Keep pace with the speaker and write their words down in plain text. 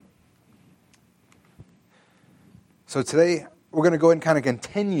So today, we're going to go ahead and kind of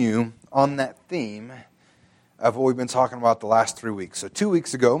continue on that theme of what we've been talking about the last 3 weeks. So 2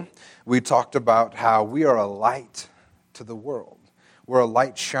 weeks ago, we talked about how we are a light to the world. We're a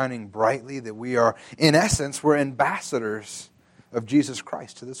light shining brightly, that we are, in essence, we're ambassadors of Jesus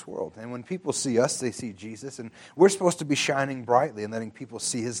Christ to this world. And when people see us, they see Jesus, and we're supposed to be shining brightly and letting people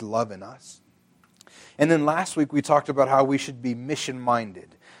see His love in us. And then last week, we talked about how we should be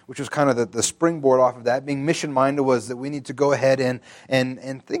mission-minded, which was kind of the springboard off of that. Being mission-minded was that we need to go ahead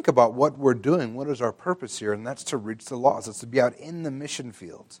and think about what we're doing. What is our purpose here? And that's to reach the lost. It's to be out in the mission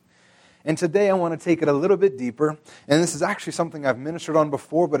fields. And today I want to take it a little bit deeper. And this is actually something I've ministered on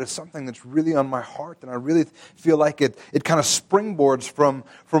before, but it's something that's really on my heart. And I really feel like it kind of springboards from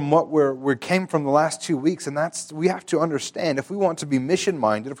what we came from the last 2 weeks. And that's, we have to understand, if we want to be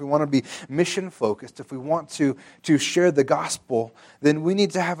mission-minded, if we want to be mission-focused, if we want to share the gospel, then we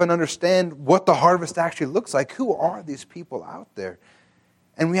need to have and understand what the harvest actually looks like. Who are these people out there?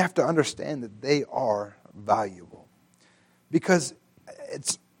 And we have to understand that they are valuable. Because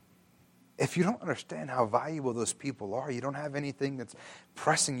if you don't understand how valuable those people are, you don't have anything that's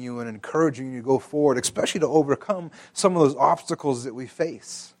pressing you and encouraging you to go forward, especially to overcome some of those obstacles that we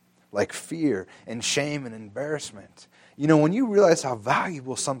face, like fear and shame and embarrassment. You know, when you realize how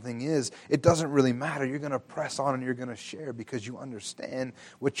valuable something is, it doesn't really matter. You're going to press on and you're going to share because you understand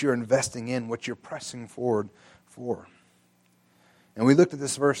what you're investing in, what you're pressing forward for. And we looked at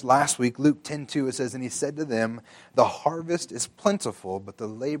this verse last week, Luke 10:2. It says, "And He said to them, the harvest is plentiful, but the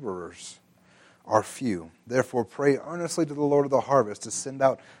laborers are few. Therefore pray earnestly to the Lord of the harvest to send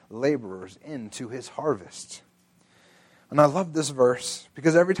out laborers into His harvest." And I love this verse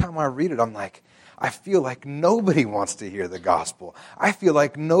because every time I read it, I feel like nobody wants to hear the gospel. I feel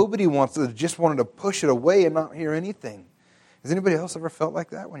like nobody just wanted to push it away and not hear anything. Has anybody else ever felt like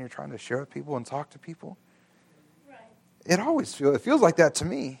that when you're trying to share with people and talk to people? Right. It feels like that to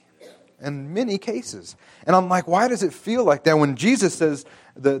me in many cases. And I'm like, why does it feel like that when Jesus says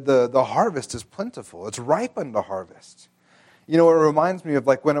the harvest is plentiful? It's ripe unto harvest. You know, it reminds me of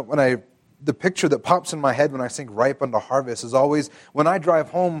like the picture that pops in my head when I think ripe unto harvest is always when I drive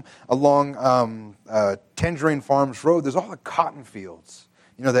home along Tangerine Farms Road, there's all the cotton fields,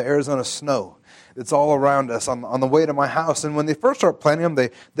 you know, the Arizona snow. It's all around us on the way to my house. And when they first start planting them,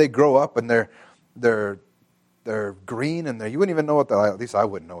 they grow up and they're green and you wouldn't even know what they are. At least I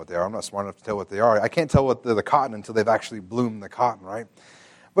wouldn't know what they are. I'm not smart enough to tell what they are. I can't tell what they're the cotton until they've actually bloomed the cotton, right?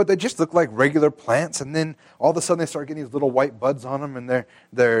 But they just look like regular plants, and then all of a sudden they start getting these little white buds on them, and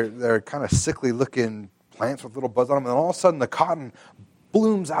they're kind of sickly looking plants with little buds on them, and all of a sudden the cotton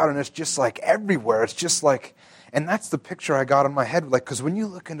blooms out, and it's just like everywhere. It's just like, and that's the picture I got in my head, like, because when you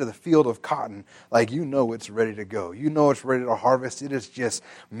look into the field of cotton, like, you know it's ready to go. You know it's ready to harvest. It is just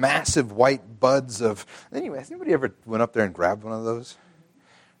massive white buds of, anyway, has anybody ever went up there and grabbed one of those?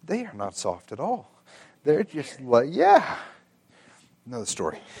 They are not soft at all. They're just like, yeah. Another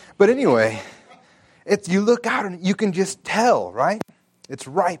story. But anyway, you look out and you can just tell, right? It's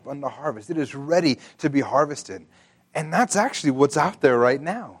ripe unto harvest. It is ready to be harvested. And that's actually what's out there right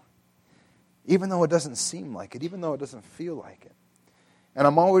now. Even though it doesn't seem like it, even though it doesn't feel like it. And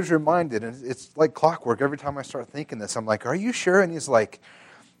I'm always reminded, and it's like clockwork, every time I start thinking this, I'm like, are you sure? And he's like,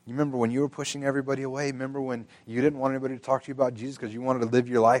 you remember when you were pushing everybody away? Remember when you didn't want anybody to talk to you about Jesus because you wanted to live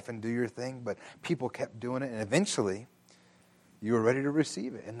your life and do your thing, but people kept doing it, and eventually you were ready to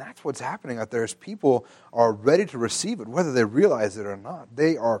receive it. And that's what's happening out there is people are ready to receive it, whether they realize it or not.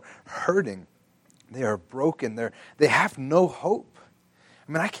 They are hurting. They are broken. They have no hope.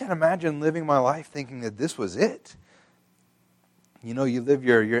 I mean, I can't imagine living my life thinking that this was it. You know, you live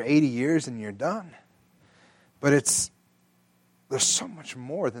your 80 years and you're done. But there's so much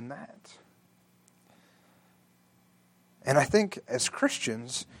more than that. And I think as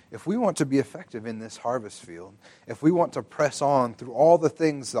Christians, if we want to be effective in this harvest field, if we want to press on through all the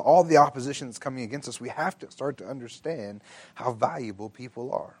things, all the opposition that's coming against us, we have to start to understand how valuable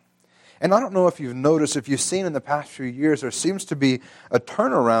people are. And I don't know if you've noticed, if you've seen in the past few years, there seems to be a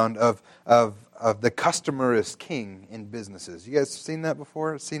turnaround of the customer is king in businesses. You guys seen that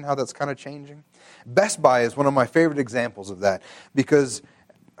before? Seen how that's kind of changing? Best Buy is one of my favorite examples of that because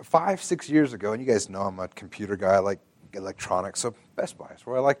 5-6 years ago, and you guys know I'm a computer guy, I like electronics, so Best Buy is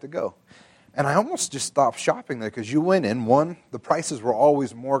where I like to go. And I almost just stopped shopping there because you went in, the prices were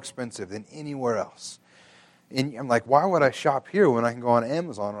always more expensive than anywhere else. And I'm like, why would I shop here when I can go on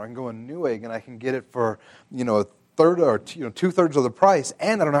Amazon or I can go on Newegg and I can get it for, a third or 2/3 of the price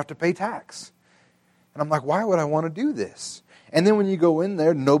and I don't have to pay tax? And I'm like, why would I want to do this? And then when you go in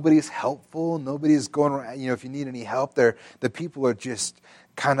there, nobody's helpful. Nobody's going around, if you need any help, the people are just,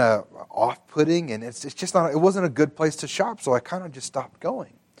 kind of off-putting, and it's just not. It wasn't a good place to shop, so I kind of just stopped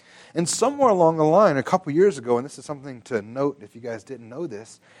going. And somewhere along the line, a couple years ago, and this is something to note if you guys didn't know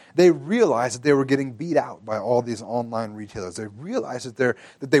this, they realized that they were getting beat out by all these online retailers. They realized that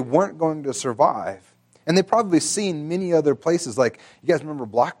they weren't going to survive. And they've probably seen many other places, like, you guys remember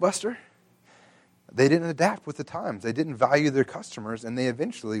Blockbuster? They didn't adapt with the times. They didn't value their customers, and they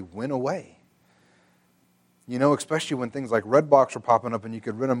eventually went away. You know, especially when things like Redbox were popping up and you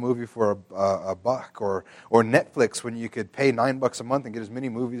could rent a movie for a buck, or Netflix when you could pay $9 a month and get as many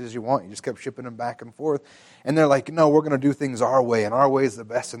movies as you want. You just kept shipping them back and forth. And they're like, no, we're going to do things our way, and our way is the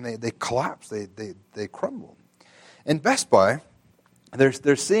best. And they collapse. They crumble. And Best Buy,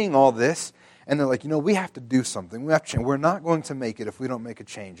 they're seeing all this, and they're like, we have to do something. We have to change. We're not going to make it if we don't make a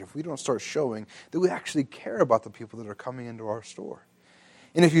change, if we don't start showing that we actually care about the people that are coming into our store.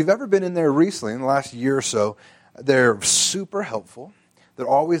 And if you've ever been in there recently, in the last year or so, they're super helpful. They're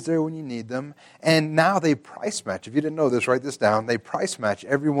always there when you need them. And now they price match. If you didn't know this, write this down. They price match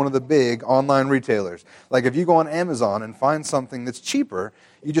every one of the big online retailers. Like if you go on Amazon and find something that's cheaper,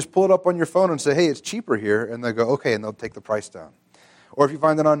 you just pull it up on your phone and say, hey, it's cheaper here. And they'll go, okay, and they'll take the price down. Or if you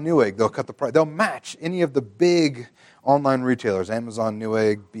find it on Newegg, they'll cut the price. They'll match any of the big online retailers, Amazon,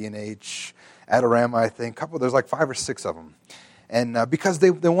 Newegg, B&H, Adorama, I think. There's like 5 or 6 of them. And because they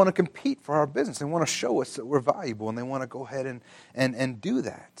want to compete for our business. They want to show us that we're valuable, and they want to go ahead and do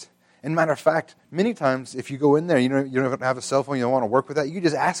that. And matter of fact, many times if you go in there, you don't have a cell phone, you don't want to work with that, you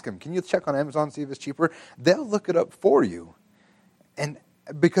just ask them, can you check on Amazon and see if it's cheaper? They'll look it up for you. And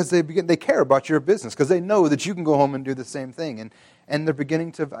because they care about your business, because they know that you can go home and do the same thing. And they're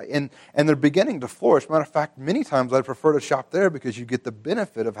beginning to they're beginning to flourish. Matter of fact, many times I'd prefer to shop there because you get the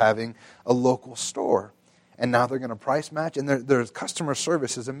benefit of having a local store. And now they're going to price match, and their customer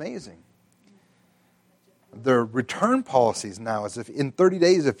service is amazing. Their return policies now is if in 30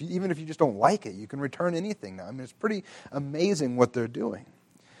 days, even if you just don't like it, you can return anything now. I mean, it's pretty amazing what they're doing.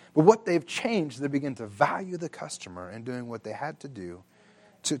 But what they've changed, they begin to value the customer and doing what they had to do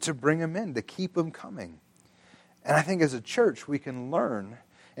to bring them in, to keep them coming. And I think as a church, we can learn,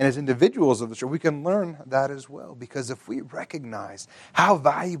 and as individuals of the church, we can learn that as well. Because if we recognize how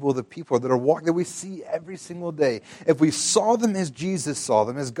valuable the people that are walking, that we see every single day, if we saw them as Jesus saw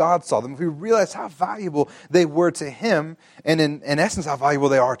them, as God saw them, if we realize how valuable they were to Him, and in essence how valuable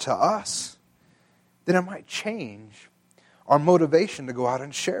they are to us, then it might change our motivation to go out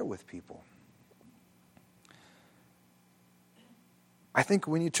and share with people. I think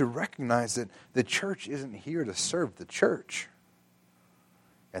we need to recognize that the church isn't here to serve the church.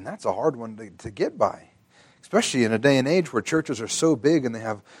 And that's a hard one to get by, especially in a day and age where churches are so big and they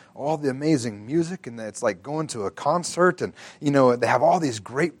have all the amazing music, and it's like going to a concert, and they have all these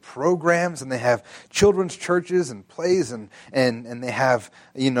great programs, and they have children's churches and plays, and they have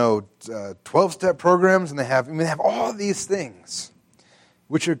 12-step programs, and they have all these things,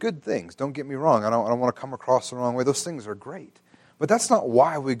 which are good things. Don't get me wrong. I don't want to come across the wrong way. Those things are great. But that's not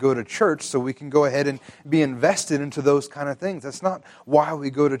why we go to church, so we can go ahead and be invested into those kind of things. That's not why we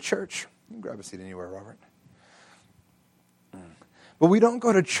go to church. You can grab a seat anywhere, Robert. But we don't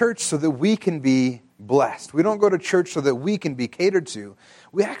go to church so that we can be blessed. We don't go to church so that we can be catered to.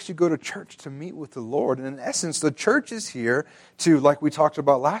 We actually go to church to meet with the Lord. And in essence, the church is here to, like we talked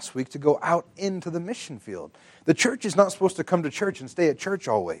about last week, to go out into the mission field. The church is not supposed to come to church and stay at church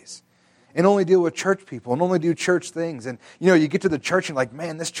always, and only deal with church people, and only do church things. And, you get to the church and like,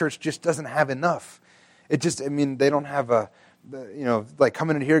 man, this church just doesn't have enough. They don't have like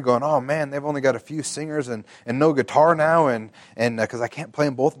coming in here going, oh man, they've only got a few singers and no guitar now, and because I can't play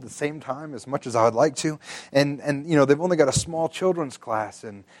them both at the same time as much as I would like to. And they've only got a small children's class,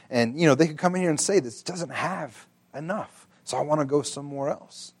 and they could come in here and say, this doesn't have enough, so I want to go somewhere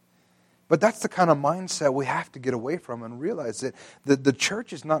else. But that's the kind of mindset we have to get away from and realize that the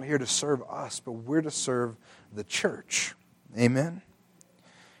church is not here to serve us, but we're to serve the church. Amen?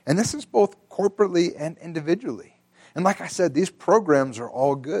 And this is both corporately and individually. And like I said, these programs are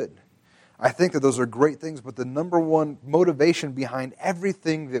all good. I think that those are great things, but the number one motivation behind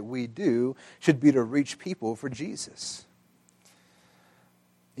everything that we do should be to reach people for Jesus.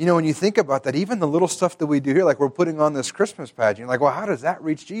 When you think about that, even the little stuff that we do here, like we're putting on this Christmas pageant, you're like, well, how does that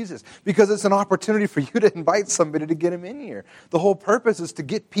reach Jesus? Because it's an opportunity for you to invite somebody to get him in here. The whole purpose is to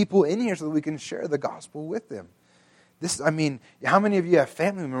get people in here so that we can share the gospel with them. How many of you have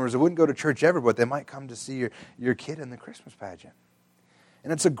family members that wouldn't go to church ever, but they might come to see your kid in the Christmas pageant?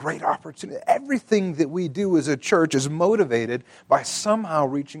 And it's a great opportunity. Everything that we do as a church is motivated by somehow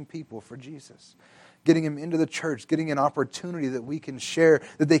reaching people for Jesus. getting them into the church, getting an opportunity that we can share,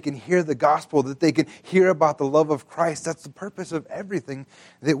 that they can hear the gospel, that they can hear about the love of Christ. That's the purpose of everything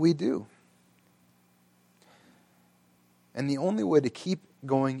that we do. And the only way to keep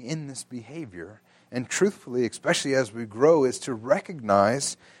going in this behavior, and truthfully, especially as we grow, is to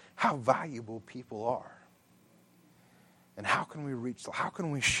recognize how valuable people are. And how can we reach them? How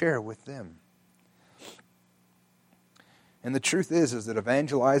can we share with them? And the truth is that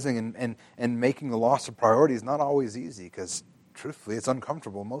evangelizing and making the lost a priority is not always easy, because truthfully it's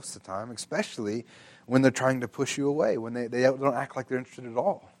uncomfortable most of the time, especially when they're trying to push you away, when they don't act like they're interested at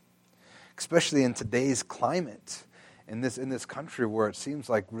all. Especially in today's climate, in this country where it seems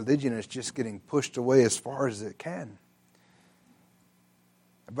like religion is just getting pushed away as far as it can.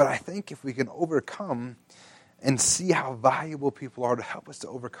 But I think if we can overcome and see how valuable people are to help us to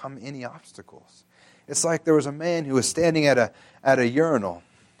overcome any obstacles. It's like there was a man who was standing at a urinal.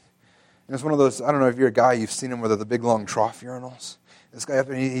 And it's one of those, I don't know if you're a guy, you've seen them where they're the big long trough urinals. This guy up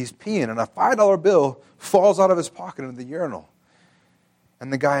and he's peeing, and a $5 bill falls out of his pocket into the urinal.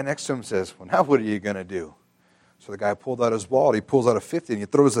 And the guy next to him says, well, now what are you going to do? So the guy pulled out his wallet, he pulls out a 50, and he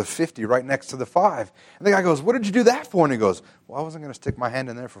throws a 50 right next to the 5. And the guy goes, what did you do that for? And he goes, well, I wasn't going to stick my hand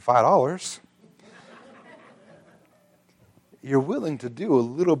in there for $5. You're willing to do a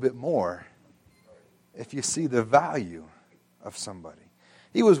little bit more if you see the value of somebody.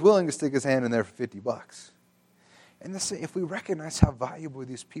 He was willing to stick his hand in there for $50. And if we recognize how valuable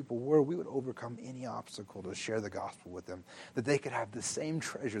these people were, we would overcome any obstacle to share the gospel with them, that they could have the same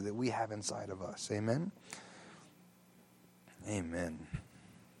treasure that we have inside of us. Amen? Amen.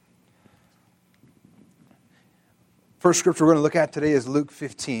 First scripture we're going to look at today is Luke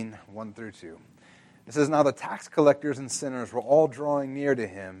 15, 1 through 2. It says, now the tax collectors and sinners were all drawing near to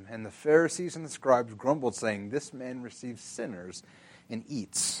him, and the Pharisees and the scribes grumbled, saying, this man receives sinners and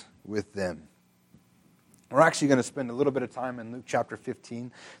eats with them. We're actually going to spend a little bit of time in Luke chapter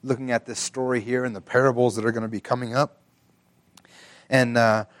 15 looking at this story here and the parables that are going to be coming up. And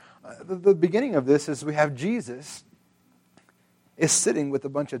the beginning of this is we have Jesus is sitting with a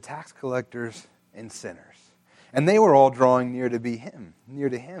bunch of tax collectors and sinners. And they were all drawing near to him.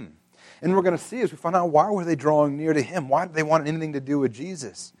 And we're going to see as we find out, why were they drawing near to him? Why did they want anything to do with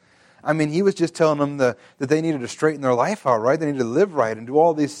Jesus? I mean, he was just telling them that they needed to straighten their life out, right? They needed to live right and do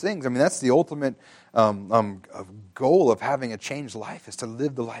all these things. I mean, that's the ultimate goal of having a changed life, is to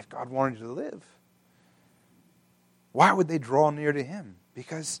live the life God wanted you to live. Why would they draw near to him?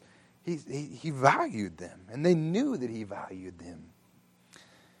 Because he valued them, and they knew that he valued them.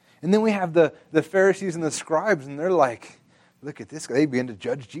 And then we have the Pharisees and the scribes, and they're like, look at this guy. They begin to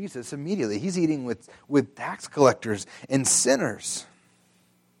judge Jesus immediately. He's eating with tax collectors and sinners.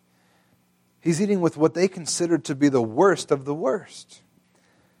 He's eating with what they considered to be the worst of the worst.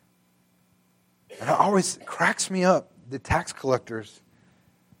 And it always cracks me up, the tax collectors.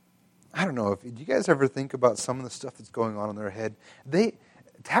 I don't know, do you guys ever think about some of the stuff that's going on in their head?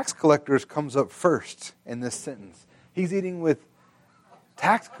 Tax collectors comes up first in this sentence. He's eating with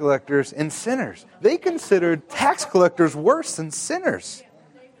tax collectors and sinners. They considered tax collectors worse than sinners.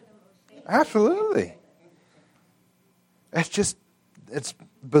 Absolutely. It's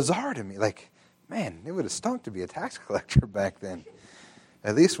bizarre to me. Like, man, it would have stunk to be a tax collector back then.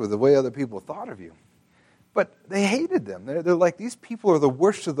 At least with the way other people thought of you. But they hated them. They're like, these people are the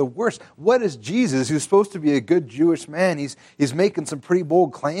worst of the worst. What is Jesus, who's supposed to be a good Jewish man? He's making some pretty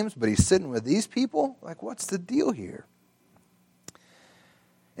bold claims, but he's sitting with these people? Like, what's the deal here?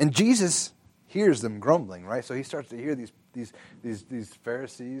 And Jesus hears them grumbling, right? So he starts to hear these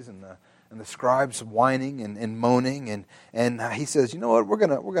Pharisees and the scribes whining and moaning, and he says, you know what, we're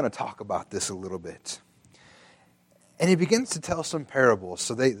gonna talk about this a little bit. And he begins to tell some parables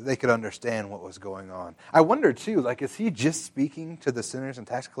so they could understand what was going on. I wonder too, like, is he just speaking to the sinners and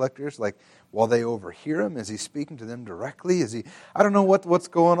tax collectors, like, while they overhear him? Is he speaking to them directly? I don't know what's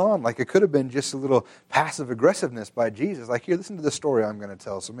going on. Like, it could have been just a little passive aggressiveness by Jesus. Like, here, listen to the story I'm going to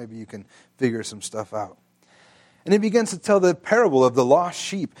tell, so maybe you can figure some stuff out. And he begins to tell the parable of the lost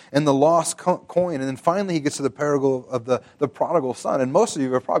sheep and the lost coin. And then finally he gets to the parable of the prodigal son. And most of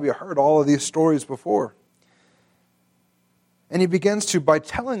you have probably heard all of these stories before. And he begins to, by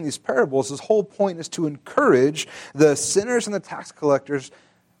telling these parables, his whole point is to encourage the sinners and the tax collectors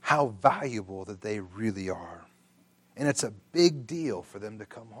how valuable that they really are. And it's a big deal for them to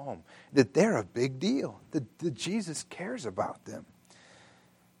come home. That they're a big deal. That Jesus cares about them.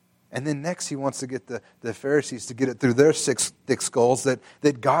 And then next he wants to get the Pharisees to get it through their thick skulls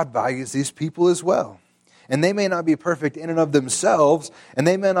that God values these people as well. And they may not be perfect in and of themselves, and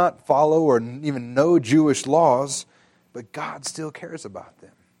they may not follow or even know Jewish laws, but God still cares about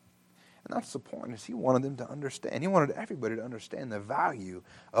them. And And that's the point, is he wanted them to understand. He wanted everybody to understand the value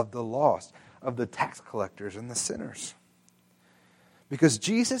of the lost, of the tax collectors and the sinners. Because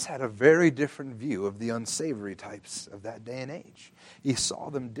Jesus had a very different view of the unsavory types of that day and age. He saw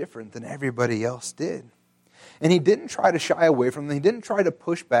them different than everybody else did. And he didn't try to shy away from them. He didn't try to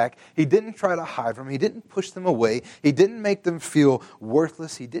push back. He didn't try to hide from them. He didn't push them away. He didn't make them feel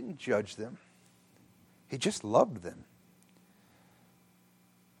worthless. He didn't judge them. He just loved them.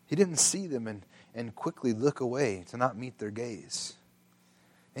 He didn't see them and quickly look away to not meet their gaze.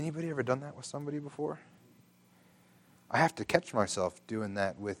 Anybody ever done that with somebody before? I have to catch myself doing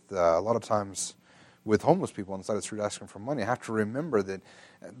that with a lot of times with homeless people on the side of the street asking for money. I have to remember that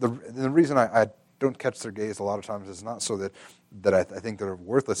the reason I don't catch their gaze a lot of times is not so that I think they're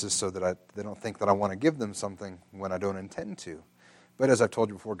worthless, is so that they don't think that I want to give them something when I don't intend to. But as I've told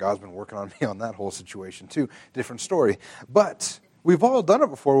you before, God's been working on me on that whole situation too. Different story. But we've all done it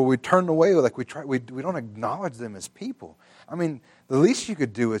before where we turn away, like we don't acknowledge them as people. I mean, the least you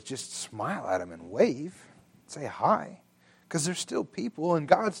could do is just smile at them and wave. Say hi, because they're still people and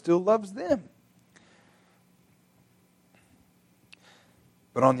God still loves them.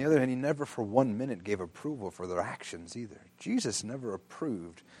 But on the other hand, he never for 1 minute gave approval for their actions either. Jesus never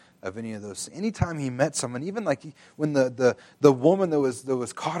approved of any of those. Anytime he met someone, even like when the woman that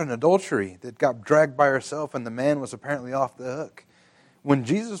was caught in adultery, that got dragged by herself and the man was apparently off the hook. When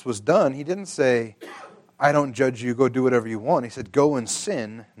Jesus was done, he didn't say, I don't judge you, go do whatever you want. He said, go and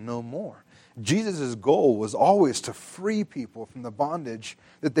sin no more. Jesus' goal was always to free people from the bondage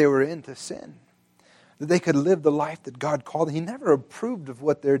that they were in to sin, that they could live the life that God called them. He never approved of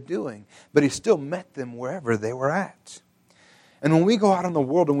what they're doing, but he still met them wherever they were at. And when we go out in the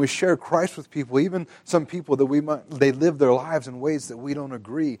world and we share Christ with people, even some people that they live their lives in ways that we don't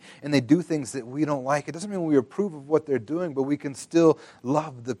agree, and they do things that we don't like, it doesn't mean we approve of what they're doing, but we can still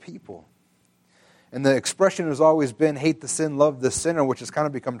love the people. And the expression has always been, hate the sin, love the sinner, which has kind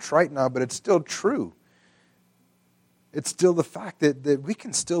of become trite now, but it's still true. It's still the fact that we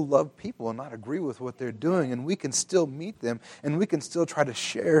can still love people and not agree with what they're doing, and we can still meet them, and we can still try to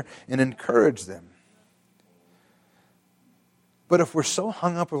share and encourage them. But if we're so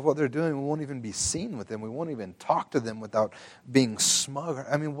hung up with what they're doing, we won't even be seen with them. We won't even talk to them without being smug.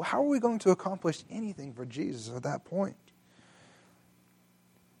 I mean, how are we going to accomplish anything for Jesus at that point?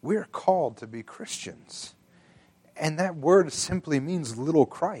 We are called to be Christians. And that word simply means little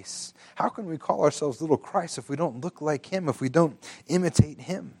Christ. How can we call ourselves little Christ if we don't look like him, if we don't imitate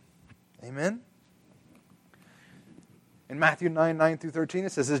him? Amen? In Matthew 9:9-13,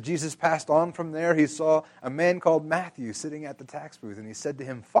 it says, as Jesus passed on from there, he saw a man called Matthew sitting at the tax booth. And he said to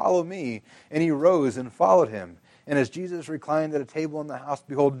him, follow me. And he rose and followed him. And as Jesus reclined at a table in the house,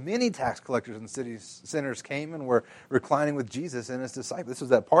 behold, many tax collectors and sinners came and were reclining with Jesus and his disciples. This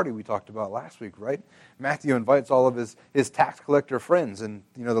was that party we talked about last week, right? Matthew invites all of his tax collector friends, and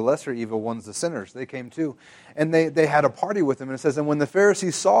the lesser evil ones, the sinners, they came too. And they had a party with him. And it says, and when the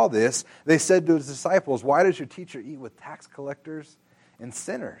Pharisees saw this, they said to his disciples, why does your teacher eat with tax collectors and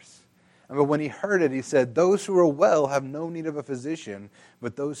sinners? But when he heard it, he said, those who are well have no need of a physician,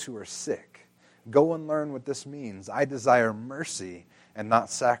 but those who are sick. Go and learn what this means. I desire mercy and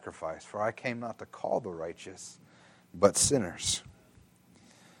not sacrifice, for I came not to call the righteous, but sinners.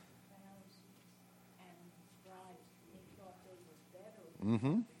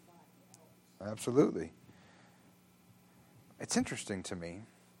 Mm-hmm. Absolutely. It's interesting to me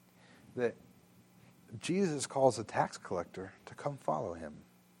that Jesus calls a tax collector to come follow him.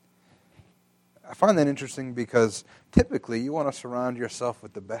 I find that interesting because typically you want to surround yourself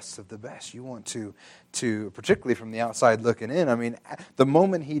with the best of the best. You want to particularly from the outside looking in, I mean, the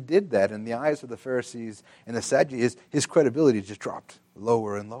moment he did that in the eyes of the Pharisees and the Sadducees, his credibility just dropped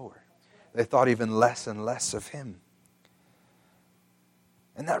lower and lower. They thought even less and less of him.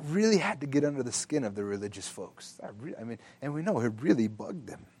 And that really had to get under the skin of the religious folks. And we know it really bugged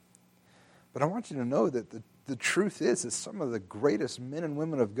them. But I want you to know that the truth is that some of the greatest men and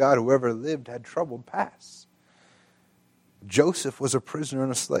women of God who ever lived had troubled pasts. Joseph was a prisoner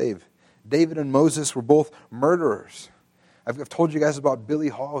and a slave. David and Moses were both murderers. I've told you guys about Billy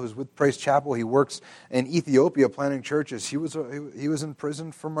Hall, who's with Praise Chapel. He works in Ethiopia planting churches. He was in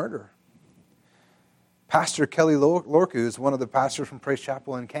prison for murder. Pastor Kelly Lorca is one of the pastors from Praise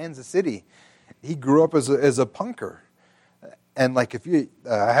Chapel in Kansas City. He grew up as a punker. And like if you,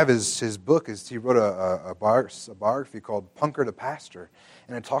 I have his book, he wrote a biography called Punker to Pastor.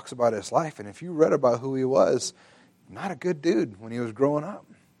 And it talks about his life. And if you read about who he was, not a good dude when he was growing up.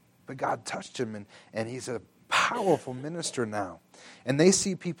 But God touched him and he's a powerful minister now. And they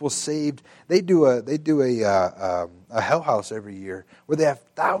see people saved. They do a hell house every year where they have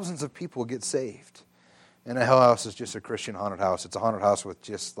thousands of people get saved. And a hell house is just a Christian haunted house. It's a haunted house with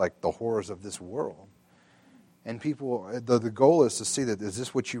just like the horrors of this world. And people, the goal is to see that, is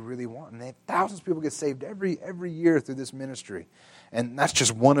this what you really want? And thousands of people get saved every year through this ministry. And that's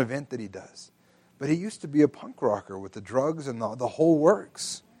just one event that he does. But he used to be a punk rocker with the drugs and the whole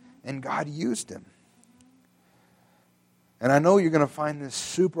works. And God used him. And I know you're going to find this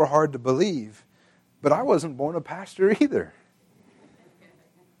super hard to believe, but I wasn't born a pastor either.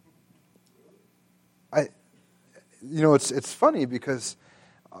 It's funny because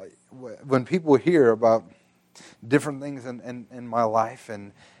when people hear about different things in my life,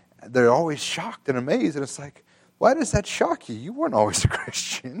 and they're always shocked and amazed, and it's like, why does that shock you? You weren't always a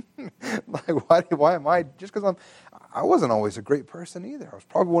Christian. Like, why am I? Just because I wasn't always a great person either. I was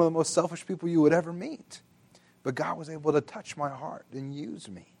probably one of the most selfish people you would ever meet. But God was able to touch my heart and use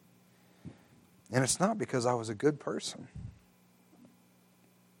me. And it's not because I was a good person.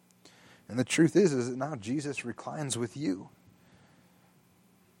 And the truth is that now Jesus reclines with you.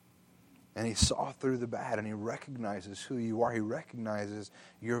 And he saw through the bad, and he recognizes who you are. He recognizes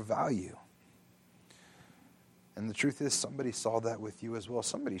your value. And the truth is, somebody saw that with you as well.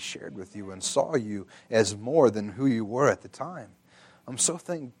 Somebody shared with you and saw you as more than who you were at the time. I'm so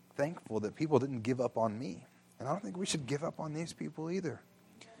thankful that people didn't give up on me. And I don't think we should give up on these people either.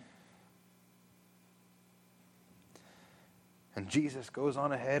 And Jesus goes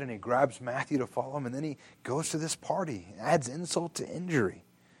on ahead and he grabs Matthew to follow him, and then he goes to this party, adds insult to injury.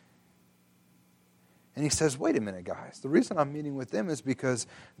 And he says, wait a minute, guys. The reason I'm meeting with them is because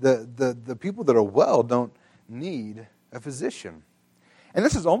the people that are well don't need a physician. And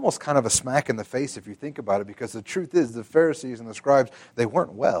this is almost kind of a smack in the face if you think about it, because the truth is the Pharisees and the scribes, they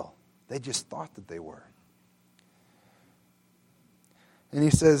weren't well. They just thought that they were. And he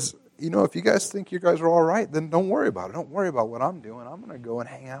says, if you guys think you guys are all right, then don't worry about it. Don't worry about what I'm doing. I'm going to go and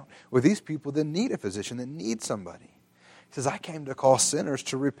hang out with these people that need a physician, that need somebody. He says, I came to call sinners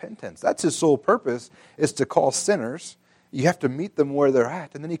to repentance. That's his sole purpose, is to call sinners. You have to meet them where they're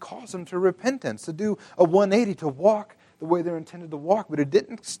at. And then he calls them to repentance, to do a 180, to walk the way they're intended to walk. But it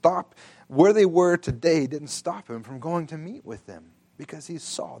didn't stop where they were today. It didn't stop him from going to meet with them, because he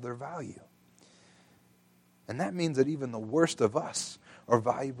saw their value. And that means that even the worst of us are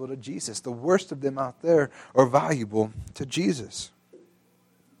valuable to Jesus. The worst of them out there are valuable to Jesus.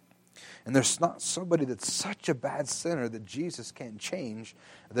 And there's not somebody that's such a bad sinner that Jesus can't change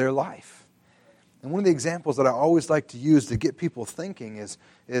their life. And one of the examples that I always like to use to get people thinking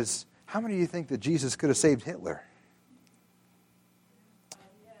is how many of you think that Jesus could have saved Hitler?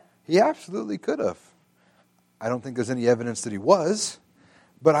 He absolutely could have. I don't think there's any evidence that he was,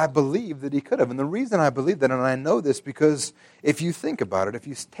 but I believe that he could have. And the reason I believe that, and I know this because if you think about it, if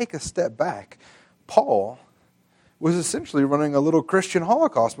you take a step back, Paul was essentially running a little Christian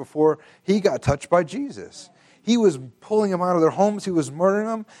Holocaust before he got touched by Jesus. He was pulling them out of their homes. He was murdering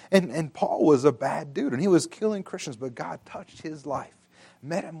them. And Paul was a bad dude, and he was killing Christians. But God touched his life,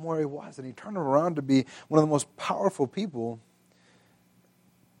 met him where he was, and he turned him around to be one of the most powerful people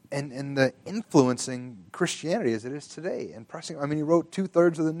and the influencing Christianity as it is today. And he wrote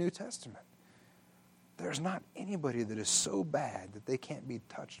 2/3 of the New Testament. There's not anybody that is so bad that they can't be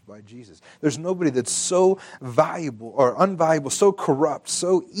touched by Jesus. There's nobody that's so valuable or unvaluable, so corrupt,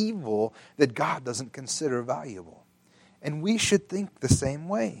 so evil that God doesn't consider valuable. And we should think the same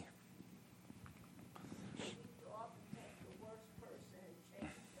way.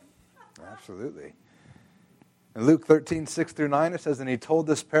 Absolutely. In Luke 13:6-9, it says, and he told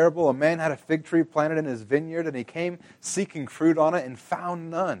this parable, a man had a fig tree planted in his vineyard, and he came seeking fruit on it and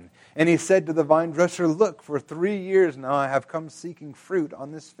found none. And he said to the vine dresser, look, for 3 years now I have come seeking fruit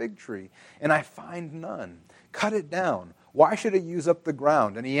on this fig tree, and I find none. Cut it down. Why should it use up the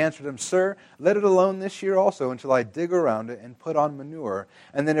ground? And he answered him, sir, let it alone this year also until I dig around it and put on manure.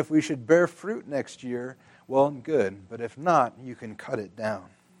 And then if we should bear fruit next year, well and good. But if not, you can cut it down.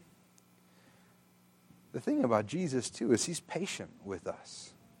 The thing about Jesus, too, is he's patient with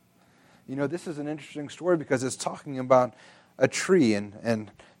us. This is an interesting story because it's talking about a tree, and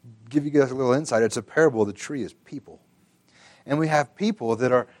give you guys a little insight, it's a parable. The tree is people. And we have people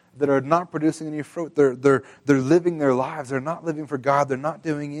that are not producing any fruit. They're living their lives. They're not living for God. They're not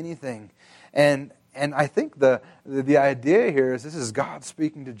doing anything. And I think the idea here is this is God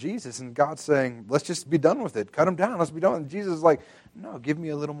speaking to Jesus, and God saying, let's just be done with it. Cut them down. Let's be done with it. And Jesus is like, no, give me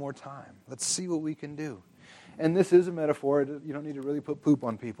a little more time. Let's see what we can do. And this is a metaphor. You don't need to really put poop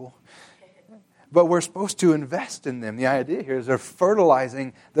on people. but we're supposed to invest in them. The idea here is they're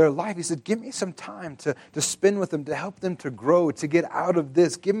fertilizing their life. He said, give me some time to spend with them, to help them to grow, to get out of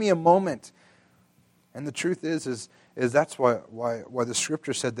this. Give me a moment. And the truth is that's why the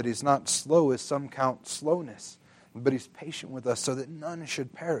scripture said that he's not slow as some count slowness, but he's patient with us so that none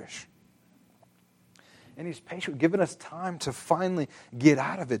should perish. And he's patient, giving us time to finally get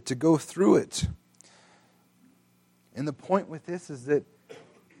out of it, to go through it. And the point with this is that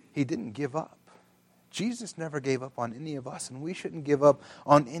he didn't give up. Jesus never gave up on any of us, and we shouldn't give up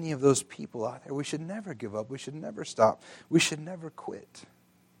on any of those people out there. We should never give up. We should never stop. We should never quit.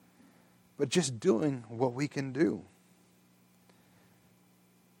 But just doing what we can do.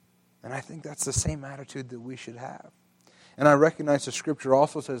 And I think that's the same attitude that we should have. And I recognize the scripture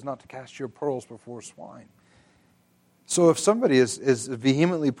also says not to cast your pearls before swine. So if somebody is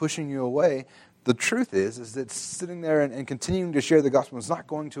vehemently pushing you away, the truth is that sitting there and continuing to share the gospel is not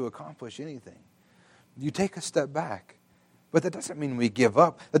going to accomplish anything. You take a step back. But that doesn't mean we give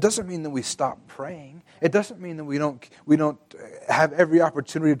up. That doesn't mean that we stop praying. It doesn't mean that we don't have every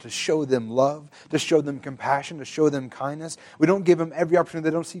opportunity to show them love, to show them compassion, to show them kindness. We don't give them every opportunity.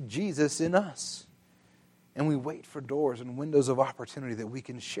 They don't see Jesus in us. And we wait for doors and windows of opportunity that we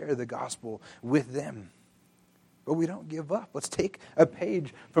can share the gospel with them. But we don't give up. Let's take a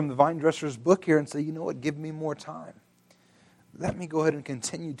page from the vine dresser's book here and say, you know what, give me more time. Let me go ahead and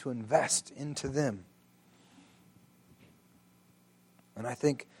continue to invest into them. And I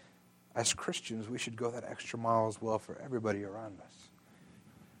think as Christians, we should go that extra mile as well for everybody around us.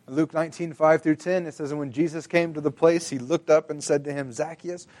 In Luke 19:5-10, it says, and when Jesus came to the place, he looked up and said to him,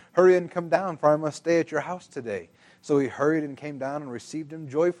 Zacchaeus, hurry and come down, for I must stay at your house today. So he hurried and came down and received him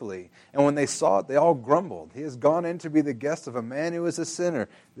joyfully. And when they saw it, they all grumbled. He has gone in to be the guest of a man who is a sinner.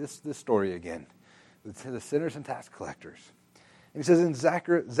 This story again. The sinners and tax collectors. And he says, and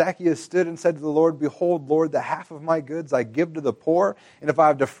Zacchaeus stood and said to the Lord, behold, Lord, the half of my goods I give to the poor, and if I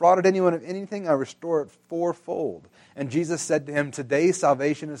have defrauded anyone of anything, I restore it fourfold. And Jesus said to him, today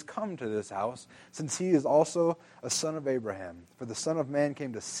salvation has come to this house, since he is also a son of Abraham. For the Son of Man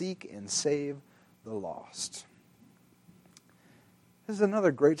came to seek and save the lost. This is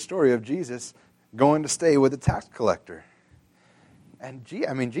another great story of Jesus going to stay with a tax collector. And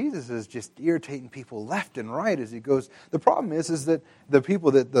Jesus is just irritating people left and right as he goes. The problem is that the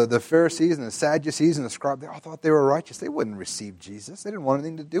people, that the Pharisees and the Sadducees and the scribes, they all thought they were righteous. They wouldn't receive Jesus. They didn't want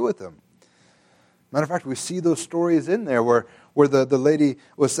anything to do with him. Matter of fact, we see those stories in there where the lady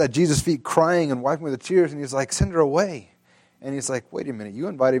was at Jesus' feet crying and wiping with the tears, and he's like, send her away. And he's like, wait a minute, you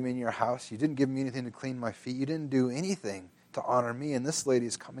invited me in your house. You didn't give me anything to clean my feet. You didn't do anything to honor me, and this lady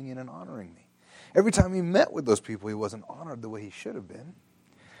is coming in and honoring me. Every time he met with those people, he wasn't honored the way he should have been.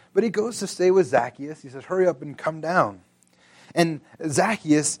 But he goes to stay with Zacchaeus. He says, hurry up and come down. And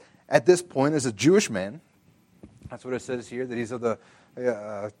Zacchaeus, at this point, is a Jewish man. That's what it says here, that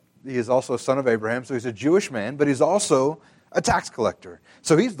he is also a son of Abraham. So he's a Jewish man, but he's also a tax collector.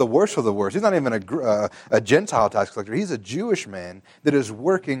 So he's the worst of the worst. He's not even a Gentile tax collector. He's a Jewish man that is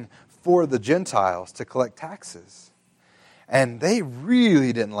working for the Gentiles to collect taxes. And they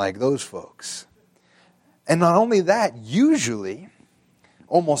really didn't like those folks. And not only that, usually,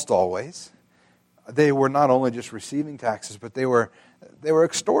 almost always, they were not only just receiving taxes, but they were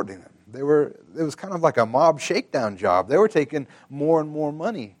extorting them. It was kind of like a mob shakedown job. They were taking more and more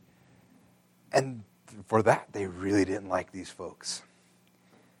money. And for that, they really didn't like these folks.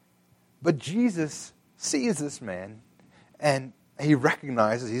 But Jesus sees this man, and he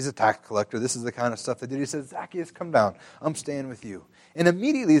recognizes he's a tax collector. This is the kind of stuff they did. He says, Zacchaeus, come down. I'm staying with you. And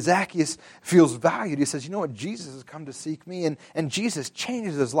immediately Zacchaeus feels valued. He says, you know what? Jesus has come to seek me. And Jesus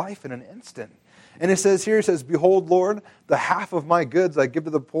changes his life in an instant. And it says here, behold, Lord, the half of my goods I give to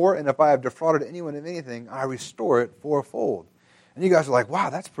the poor, and if I have defrauded anyone of anything, I restore it fourfold. And you guys are like, wow,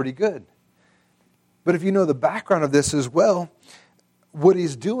 that's pretty good. But if you know the background of this as well, what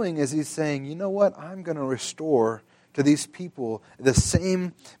he's doing is he's saying, you know what? I'm going to restore to these people the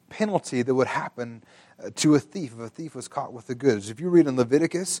same penalty that would happen to a thief if a thief was caught with the goods. If you read in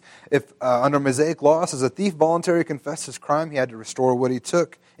Leviticus, if under Mosaic law, it says a thief voluntarily confessed his crime, he had to restore what he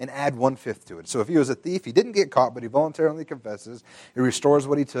took and add 1/5 to it. So if he was a thief, he didn't get caught, but he voluntarily confesses, he restores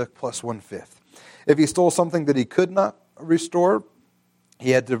what he took plus 1/5. If he stole something that he could not restore,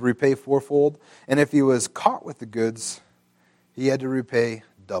 he had to repay fourfold. And if he was caught with the goods, he had to repay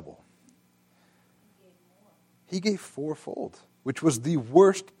double. He gave fourfold, which was the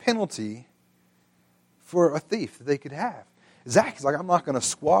worst penalty for a thief that they could have. Zacchaeus like, I'm not going to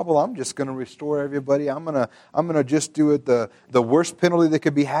squabble. I'm just going to restore everybody. I'm going to just do it the worst penalty that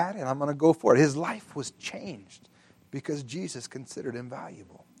could be had, and I'm going to go for it. His life was changed because Jesus considered him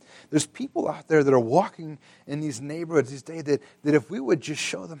valuable. There's people out there that are walking in these neighborhoods these days that if we would just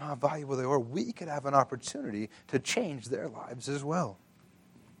show them how valuable they are, we could have an opportunity to change their lives as well.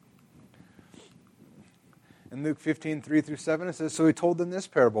 In Luke 15, 3-7, it says, "So he told them this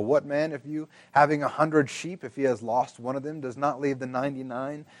parable. What man, if you, having 100 sheep, if he has lost one of them, does not leave the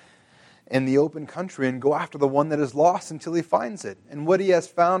 99 in the open country and go after the one that is lost until he finds it? And what he has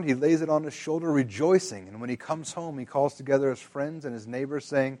found, he lays it on his shoulder, rejoicing. And when he comes home, he calls together his friends and his neighbors,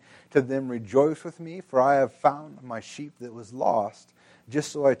 saying to them, 'Rejoice with me, for I have found my sheep that was lost.'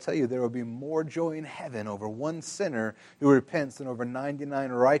 Just so I tell you, there will be more joy in heaven over one sinner who repents than over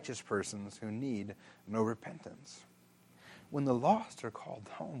 99 righteous persons who need no repentance." When the lost are called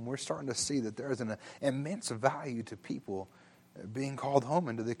home, we're starting to see that there is an immense value to people being called home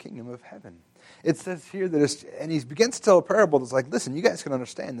into the kingdom of heaven. It says here that, and he begins to tell a parable that's like, listen, you guys can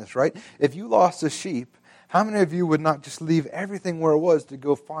understand this, right? If you lost a sheep, how many of you would not just leave everything where it was to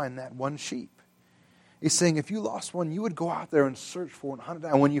go find that one sheep? He's saying if you lost one, you would go out there and search for it and hunt it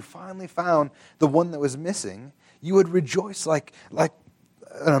down. When you finally found the one that was missing, you would rejoice like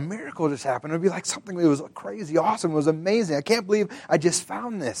a miracle just happened. It would be like something that was crazy, awesome. It was amazing. I can't believe I just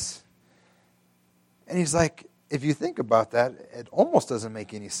found this. And he's like, if you think about that, it almost doesn't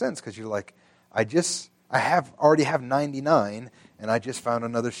make any sense because you're like, I already have 99 and I just found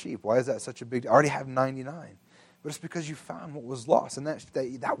another sheep. Why is that such a big deal? I already have 99. But it's because you found what was lost. And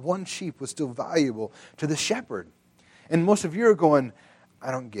that one sheep was still valuable to the shepherd. And most of you are going,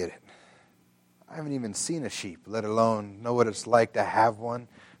 I don't get it. I haven't even seen a sheep, let alone know what it's like to have one.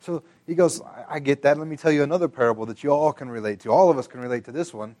 So he goes, I get that. Let me tell you another parable that you all can relate to. All of us can relate to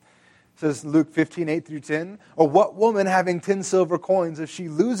this one. It says Luke 15, 8-10, "Or what woman having 10 silver coins, if she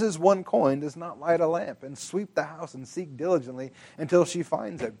loses one coin, does not light a lamp and sweep the house and seek diligently until she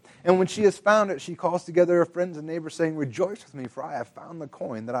finds it? And when she has found it, she calls together her friends and neighbors, saying, 'Rejoice with me, for I have found the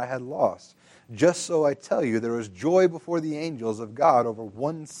coin that I had lost.' Just so I tell you, there is joy before the angels of God over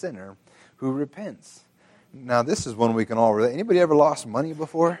one sinner who repents." Now, this is one we can all relate. Anybody ever lost money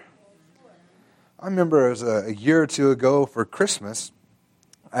before? I remember it was a year or two ago for Christmas.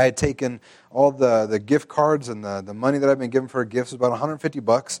 I had taken all the gift cards and the money that I've been given for gifts, about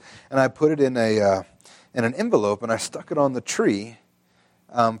 $150, and I put it in an envelope, and I stuck it on the tree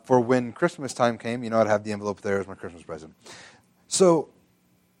for when Christmas time came. You know, I'd have the envelope there as my Christmas present. So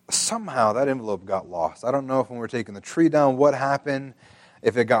somehow that envelope got lost. I don't know if when we were taking the tree down, what happened,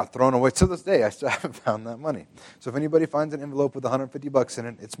 if it got thrown away. To this day, I still haven't found that money. So if anybody finds an envelope with $150 in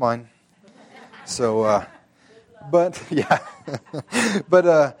it, it's mine. So... But yeah,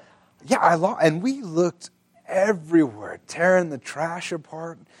 I lost, and we looked everywhere, tearing the trash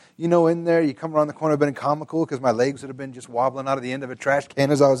apart. You know, in there, you come around the corner, I've been comical because my legs would have been just wobbling out of the end of a trash can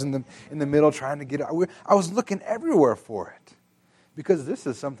as I was in the middle trying to get it. I was looking everywhere for it because this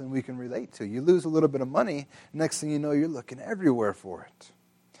is something we can relate to. You lose a little bit of money, next thing you know, you're looking everywhere for it.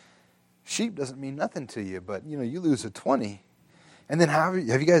 Sheep doesn't mean nothing to you, but you know, you lose a 20, and then have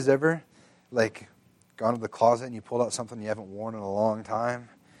you guys ever gone to the closet and you pulled out something you haven't worn in a long time?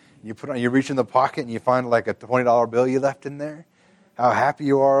 You reach in the pocket and you find like a $20 bill you left in there? How happy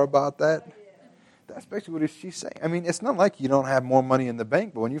you are about that? That's basically what she's saying. I mean, it's not like you don't have more money in the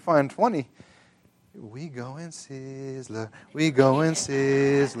bank, but when you find 20, we go and Sizzler, we go and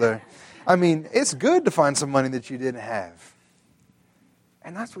Sizzler. I mean, it's good to find some money that you didn't have.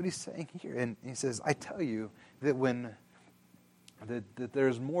 And that's what he's saying here. And he says, I tell you that that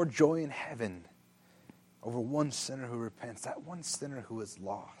there's more joy in heaven over one sinner who repents, that one sinner who is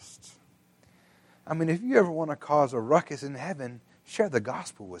lost. I mean, if you ever want to cause a ruckus in heaven, share the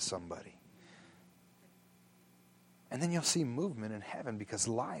gospel with somebody. And then you'll see movement in heaven because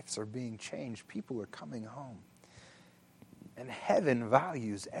lives are being changed. People are coming home. And heaven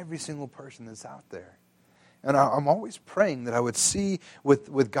values every single person that's out there. And I'm always praying that I would see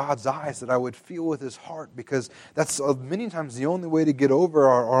with God's eyes, that I would feel with His heart, because that's many times the only way to get over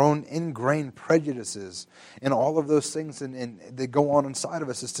our own ingrained prejudices and all of those things and that go on inside of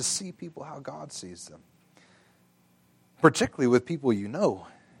us, is to see people how God sees them. Particularly with people you know.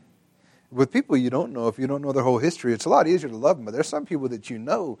 With people you don't know, if you don't know their whole history, it's a lot easier to love them. But there's some people that you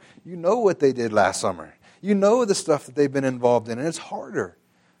know what they did last summer. You know the stuff that they've been involved in, and it's harder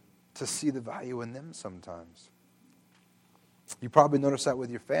to see the value in them sometimes. You probably notice that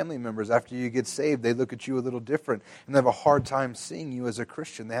with your family members. After you get saved, they look at you a little different, and they have a hard time seeing you as a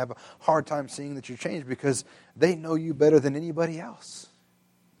Christian. They have a hard time seeing that you're changed because they know you better than anybody else.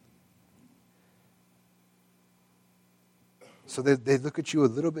 So they look at you a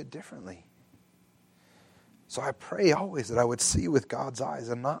little bit differently. So I pray always that I would see with God's eyes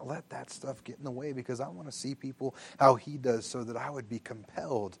and not let that stuff get in the way, because I want to see people how He does, so that I would be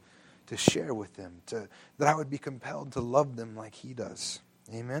compelled to share with them, that I would be compelled to love them like He does.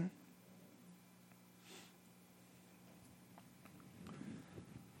 Amen?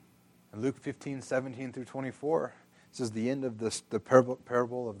 In Luke 15:17-24, it says the end of the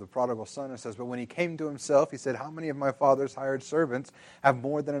parable of the prodigal son. It says, but when he came to himself, he said, how many of my father's hired servants have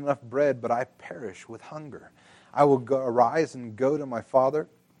more than enough bread, but I perish with hunger? I will arise and go to my father,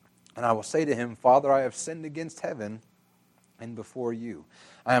 and I will say to him, Father, I have sinned against heaven and before you.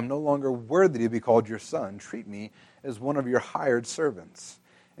 I am no longer worthy to be called your son. Treat me as one of your hired servants.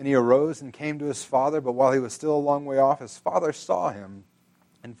 And he arose and came to his father, but while he was still a long way off, his father saw him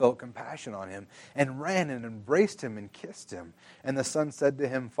and felt compassion on him, and ran and embraced him and kissed him. And the son said to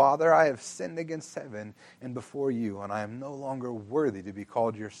him, Father, I have sinned against heaven and before you, and I am no longer worthy to be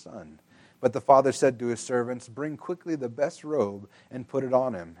called your son. But the father said to his servants, bring quickly the best robe and put it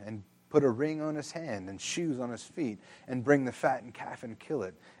on him, and put a ring on his hand and shoes on his feet, and bring the fattened calf and kill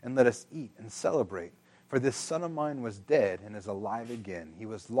it, and let us eat and celebrate. For this son of mine was dead and is alive again. He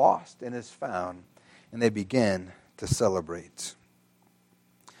was lost and is found. And they began to celebrate.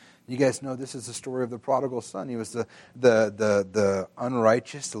 You guys know this is the story of the prodigal son. He was the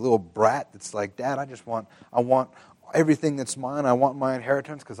unrighteous, the little brat that's like, Dad, I want everything that's mine. I want my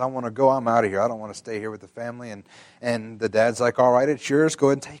inheritance because I want to go. I'm out of here. I don't want to stay here with the family. And the dad's like, all right, it's yours. Go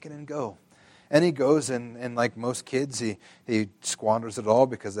ahead and take it and go. And he goes, and like most kids, he squanders it all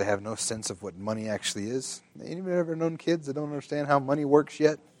because they have no sense of what money actually is. Anybody ever known kids that don't understand how money works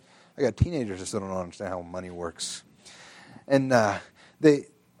yet? I got teenagers that still don't understand how money works. And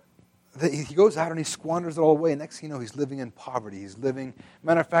he goes out and he squanders it all away. Next thing you know, he's living in poverty.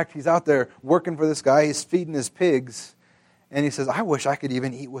 Matter of fact, he's out there working for this guy. He's feeding his pigs. And he says, I wish I could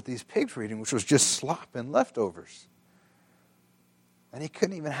even eat what these pigs were eating, which was just slop and leftovers. And he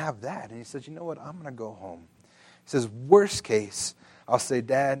couldn't even have that. And he says, you know what, I'm going to go home. He says, worst case, I'll say,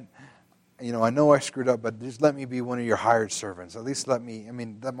 Dad, I know I screwed up, but just let me be one of your hired servants. At least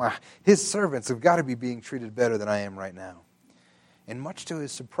his servants have got to be being treated better than I am right now. And much to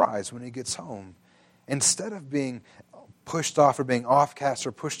his surprise, when he gets home, instead of being pushed off or being offcast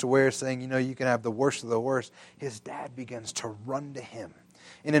or pushed away or saying, you can have the worst of the worst, his dad begins to run to him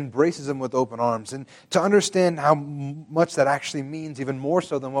and embraces him with open arms. And to understand how much that actually means, even more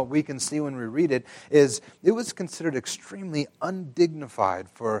so than what we can see when we read it, is it was considered extremely undignified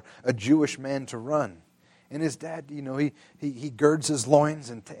for a Jewish man to run. And his dad, he girds his loins,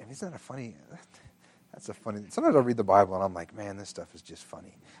 and isn't that a funny... That's a funny... Sometimes I'll read the Bible and I'm like, man, this stuff is just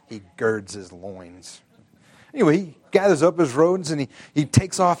funny. He girds his loins. Anyway, he gathers up his robes and he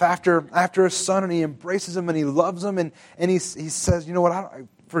takes off after his son, and he embraces him and he loves him. And he says, you know what, I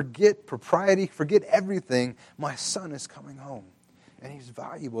forget propriety, forget everything. My son is coming home. And he's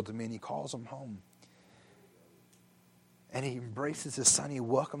valuable to me, and he calls him home. And he embraces his son. He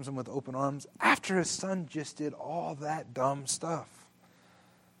welcomes him with open arms after his son just did all that dumb stuff.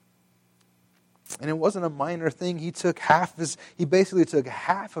 And it wasn't a minor thing. He basically took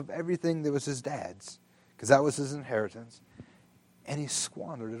half of everything that was his dad's, because that was his inheritance, and he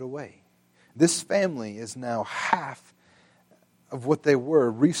squandered it away. This family is now half of what they were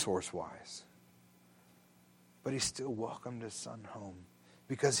resource-wise. But he still welcomed his son home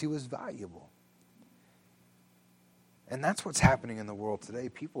because he was valuable. And that's what's happening in the world today.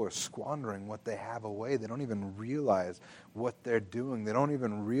 People are squandering what they have away. They don't even realize what they're doing. They don't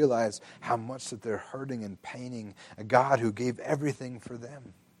even realize how much that they're hurting and paining a God who gave everything for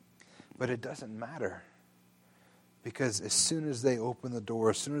them. But it doesn't matter. Because as soon as they open the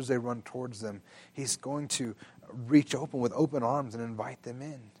door, as soon as they run towards them, He's going to reach open with open arms and invite them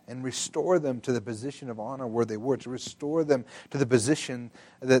in and restore them to the position of honor where they were, to restore them to the position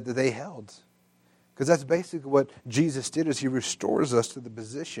that they held. Because that's basically what Jesus did, is He restores us to the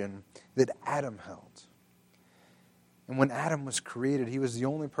position that Adam held. And when Adam was created, he was the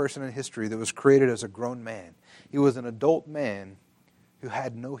only person in history that was created as a grown man. He was an adult man who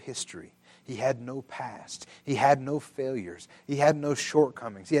had no history. He had no past. He had no failures. He had no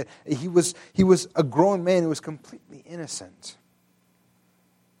shortcomings. He was a grown man who was completely innocent.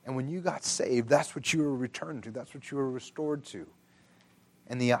 And when you got saved, that's what you were returned to. That's what you were restored to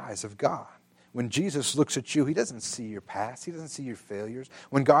in the eyes of God. When Jesus looks at you, He doesn't see your past. He doesn't see your failures.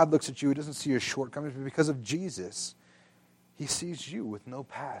 When God looks at you, He doesn't see your shortcomings. But because of Jesus, He sees you with no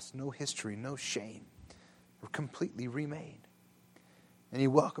past, no history, no shame. You're completely remade. And He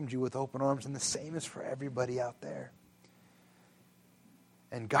welcomed you with open arms, and the same is for everybody out there.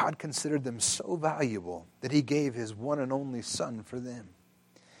 And God considered them so valuable that He gave His one and only Son for them.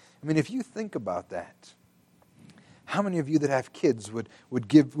 I mean, if you think about that, How many of you that have kids would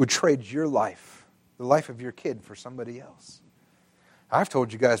trade your life, the life of your kid, for somebody else? I've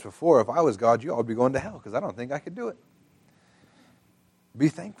told you guys before, if I was God, you all would be going to hell because I don't think I could do it. Be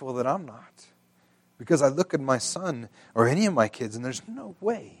thankful that I'm not. Because I look at my son or any of my kids and there's no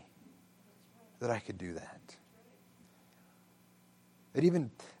way that I could do that. It even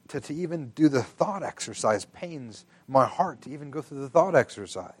to even do the thought exercise pains my heart to even go through the thought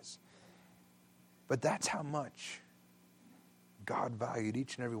exercise. But that's how much God valued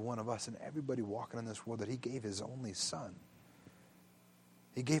each and every one of us and everybody walking in this world, that He gave His only Son.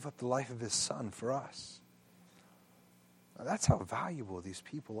 He gave up the life of His Son for us. Now, that's how valuable these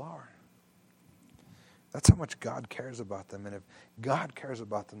people are. That's how much God cares about them. And if God cares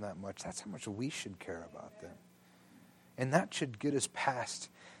about them that much, that's how much we should care about them. And that should get us past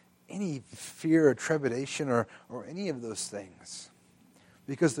any fear or trepidation or any of those things.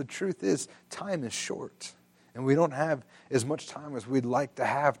 Because the truth is, time is short. And we don't have as much time as we'd like to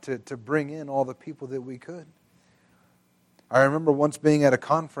have to bring in all the people that we could. I remember once being at a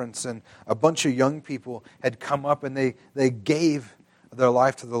conference and a bunch of young people had come up and they gave their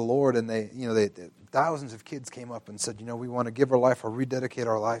life to the Lord, and thousands of kids came up and said, we want to give our life or rededicate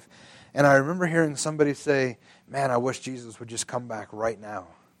our life. And I remember hearing somebody say, man, I wish Jesus would just come back right now.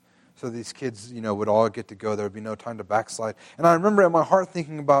 So these kids, would all get to go. There would be no time to backslide. And I remember in my heart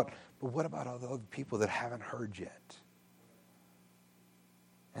thinking about, but what about all the other people that haven't heard yet?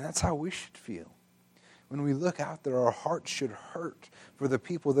 And that's how we should feel. When we look out there, our hearts should hurt for the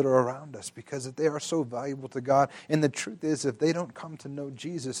people that are around us because they are so valuable to God. And the truth is, if they don't come to know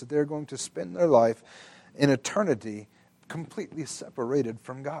Jesus, that they're going to spend their life in eternity completely separated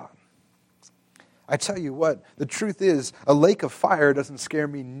from God. I tell you what, the truth is, a lake of fire doesn't scare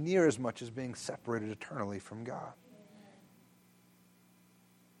me near as much as being separated eternally from God.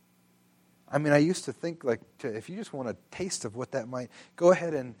 I mean, I used to think if you just want a taste of what that might, go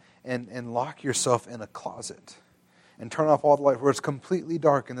ahead and lock yourself in a closet and turn off all the light where it's completely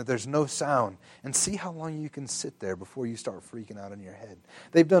dark and that there's no sound, and see how long you can sit there before you start freaking out in your head.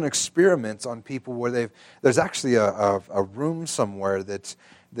 They've done experiments on people where there's actually a room somewhere that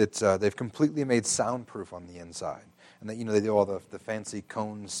they've completely made soundproof on the inside. And they do all the fancy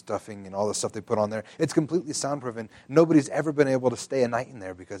cone stuffing and all the stuff they put on there. It's completely soundproof, and nobody's ever been able to stay a night in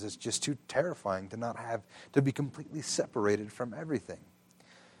there because it's just too terrifying to not have to be completely separated from everything.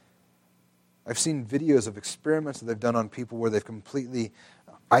 I've seen videos of experiments that they've done on people where they've completely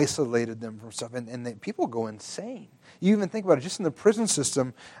isolated them from stuff, and people go insane. You even think about it, just in the prison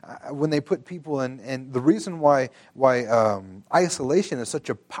system, when they put people in, and the reason why isolation is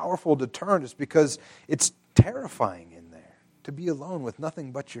such a powerful deterrent is because it's terrifying in there to be alone with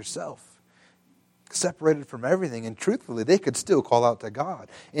nothing but yourself, separated from everything. And truthfully, they could still call out to God.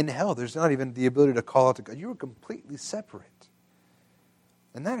 In hell, there's not even the ability to call out to God. You are completely separate.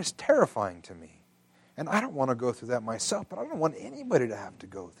 And that is terrifying to me. And I don't want to go through that myself, but I don't want anybody to have to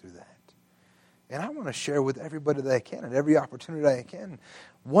go through that. And I want to share with everybody that I can at every opportunity I can.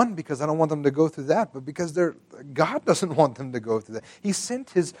 One, because I don't want them to go through that, but because God doesn't want them to go through that. He sent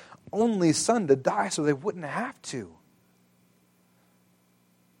His only Son to die so they wouldn't have to.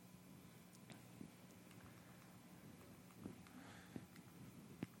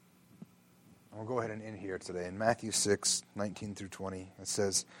 I'll go ahead and end here today. In Matthew 6, 19 through 20, it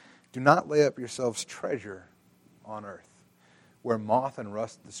says, "Do not lay up yourselves treasure on earth, where moth and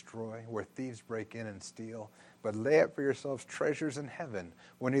rust destroy, where thieves break in and steal. But lay up for yourselves treasures in heaven,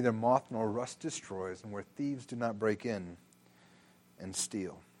 where neither moth nor rust destroys, and where thieves do not break in and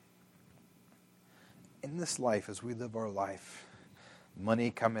steal." In this life, as we live our life,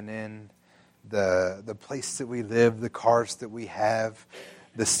 money coming in, the place that we live, the cars that we have,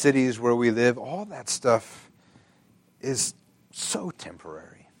 the cities where we live, all that stuff is so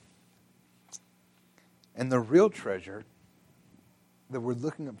temporary. And the real treasure that we're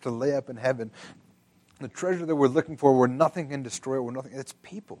looking up to lay up in heaven, the treasure that we're looking for where nothing can destroy it, it's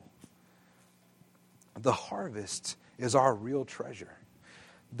people. The harvest is our real treasure.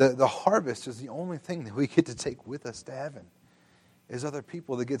 The harvest is the only thing that we get to take with us to heaven, is other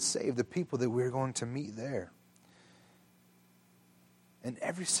people that get saved, the people that we're going to meet there. And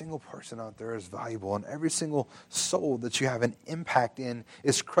every single person out there is valuable, and every single soul that you have an impact in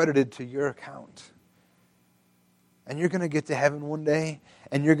is credited to your account. And you're going to get to heaven one day,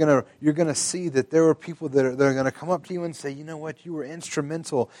 and you're going to see that there are people that are going to come up to you and say, you know what, you were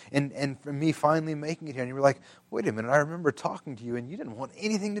instrumental in for me finally making it here. And you were like, wait a minute, I remember talking to you, and you didn't want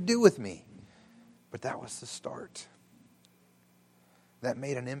anything to do with me. But that was the start. That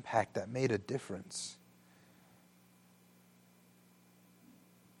made an impact. That made a difference.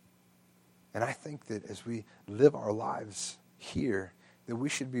 And I think that as we live our lives here, that we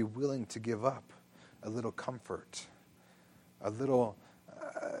should be willing to give up a little comfort, a little,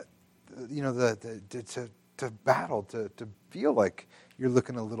 to battle, to feel like you're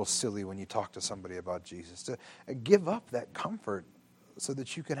looking a little silly when you talk to somebody about Jesus, to give up that comfort so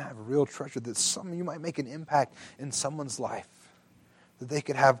that you can have real treasure, that you might make an impact in someone's life, that they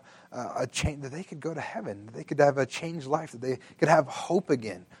could have a change, that they could go to heaven, that they could have a changed life, that they could have hope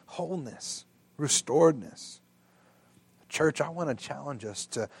again, wholeness, restoredness. Church, I want to challenge us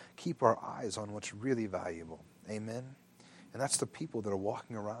to keep our eyes on what's really valuable. Amen? And that's the people that are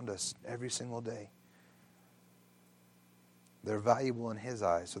walking around us every single day. They're valuable in His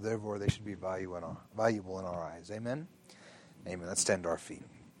eyes, so therefore they should be valuable in our eyes. Amen? Amen. Let's stand to our feet.